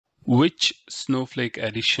Which Snowflake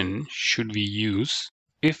edition should we use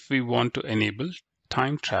if we want to enable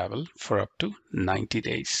time travel for up to 90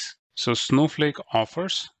 days? So Snowflake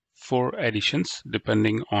offers 4 editions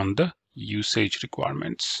depending on the usage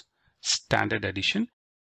requirements. Standard edition,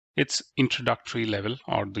 it's introductory level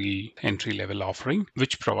or the entry level offering,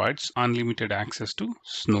 which provides unlimited access to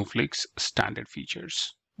Snowflake's standard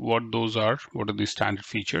features. What are the standard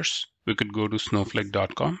features? We could go to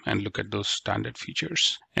snowflake.com and look at those standard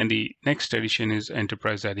features. And the next edition is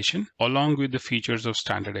Enterprise Edition. Along with the features of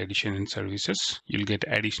Standard Edition and services, you'll get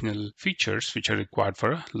additional features which are required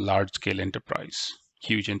for a large-scale enterprise,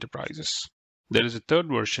 huge enterprises. There is a third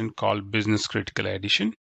version called Business Critical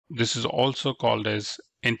Edition. This is also called as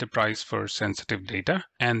Enterprise for Sensitive Data,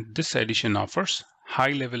 and this edition offers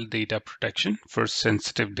high-level data protection for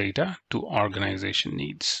sensitive data to organization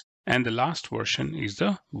needs. And the last version is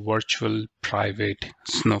the Virtual Private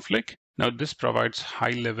Snowflake. Now, this provides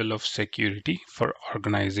high level of security for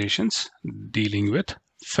organizations dealing with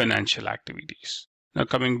financial activities. Now,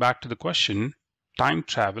 coming back to the question, time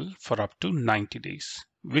travel for up to 90 days.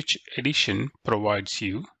 Which edition provides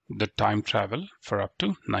you the time travel for up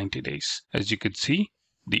to 90 days? As you could see,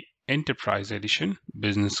 the Enterprise Edition,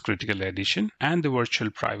 Business Critical Edition, and the Virtual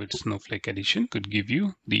Private Snowflake Edition could give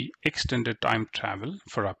you the extended time travel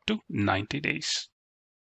for up to 90 days.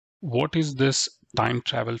 What is this time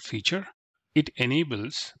travel feature? It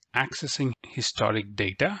enables accessing historic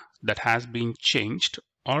data that has been changed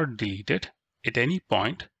or deleted at any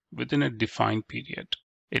point within a defined period.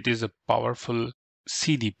 It is a powerful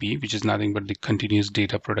CDP, which is nothing but the continuous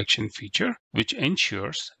data production feature, which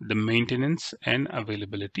ensures the maintenance and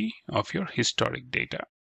availability of your historic data.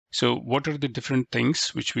 So what are the different things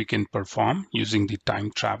which we can perform using the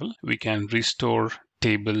time travel? We can restore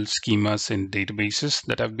tables, schemas, and databases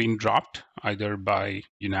that have been dropped either by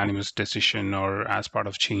unanimous decision or as part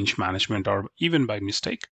of change management or even by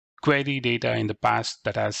mistake. Query data in the past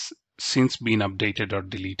that has since been updated or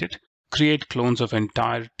deleted. Create clones of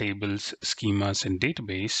entire tables, schemas, and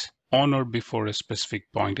database on or before a specific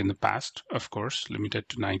point in the past, of course, limited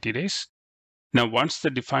to 90 days. Now, once the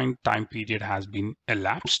defined time period has been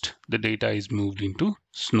elapsed, the data is moved into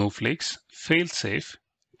Snowflake's failsafe,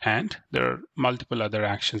 and there are multiple other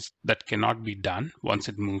actions that cannot be done once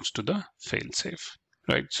it moves to the failsafe,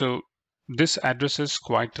 right? So this addresses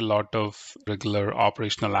quite a lot of regular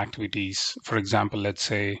operational activities. For example, let's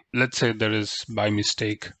say there is by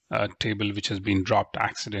mistake a table which has been dropped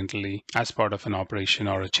accidentally as part of an operation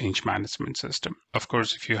or a change management system. Of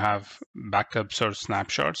course, if you have backups or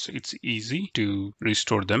snapshots, it's easy to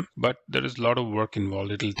restore them, but there is a lot of work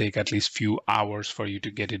involved. It'll take at least few hours for you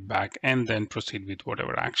to get it back and then proceed with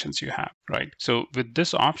whatever actions you have, right? So with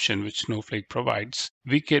this option, which Snowflake provides,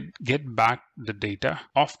 we could get back the data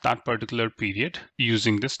of that particular period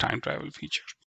using this time travel feature.